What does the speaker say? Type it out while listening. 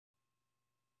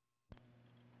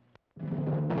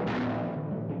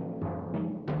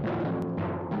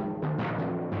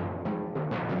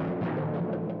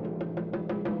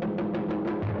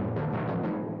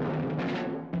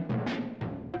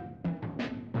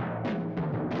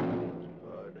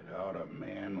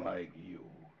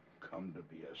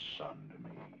a son to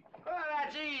me. Well,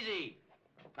 that's easy.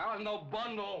 I was no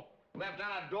bundle left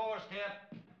on a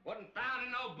doorstep. Wasn't found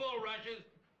in no bulrushes.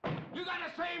 You got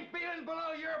the same feelings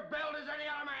below your belt as any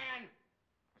other man.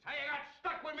 That's how you got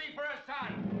stuck with me for a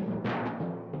son.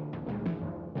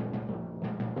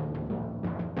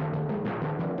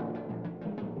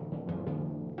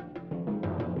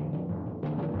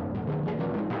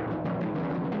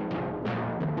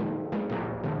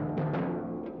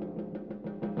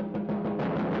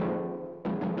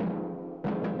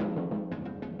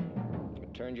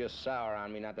 Turned you sour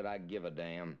on me, not that I give a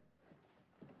damn.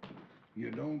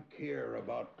 You don't care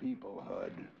about people,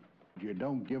 Hud. You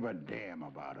don't give a damn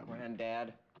about them.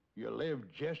 Granddad. You live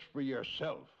just for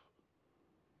yourself.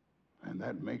 And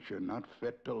that makes you not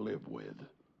fit to live with.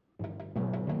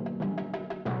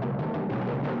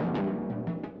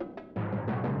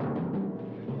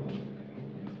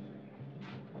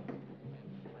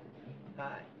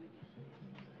 Hi.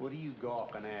 What are you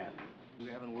gawking at?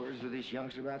 You having words with this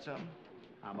youngster about something?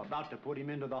 I'm about to put him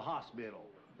into the hospital.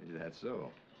 Is that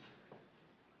so?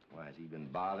 Why, has he been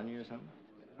bothering you or something?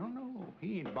 Oh, no,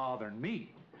 he ain't bothering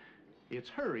me. It's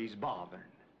her he's bothering.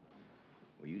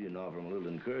 Well, you didn't offer him a little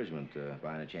encouragement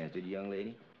by any chance, did you, young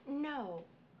lady? No.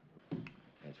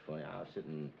 That's funny. I was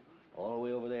sitting all the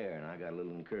way over there, and I got a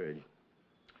little encouraged.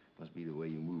 Must be the way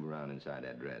you move around inside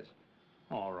that dress.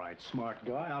 All right, smart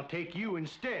guy. I'll take you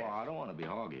instead. Oh, I don't want to be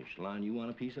hoggish. Lon, you want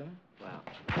a piece of it? Well.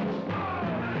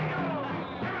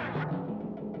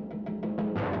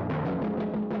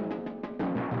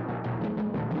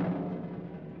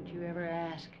 Did you ever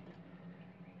ask?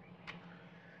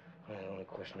 Well, the only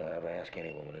question I ever ask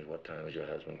any woman is, what time is your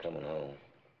husband coming home?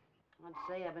 I'd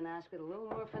say I've been asked with a little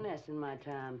more finesse in my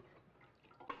time.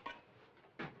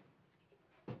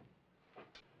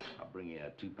 I'll bring you a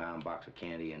 2-pound box of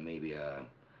candy and maybe a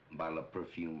bottle of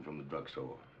perfume from the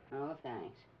drugstore. Oh,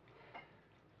 thanks.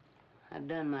 I've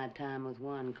done my time with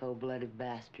one cold-blooded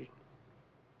bastard.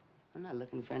 I'm not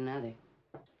looking for another.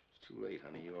 It's too late,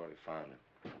 honey. You already found him.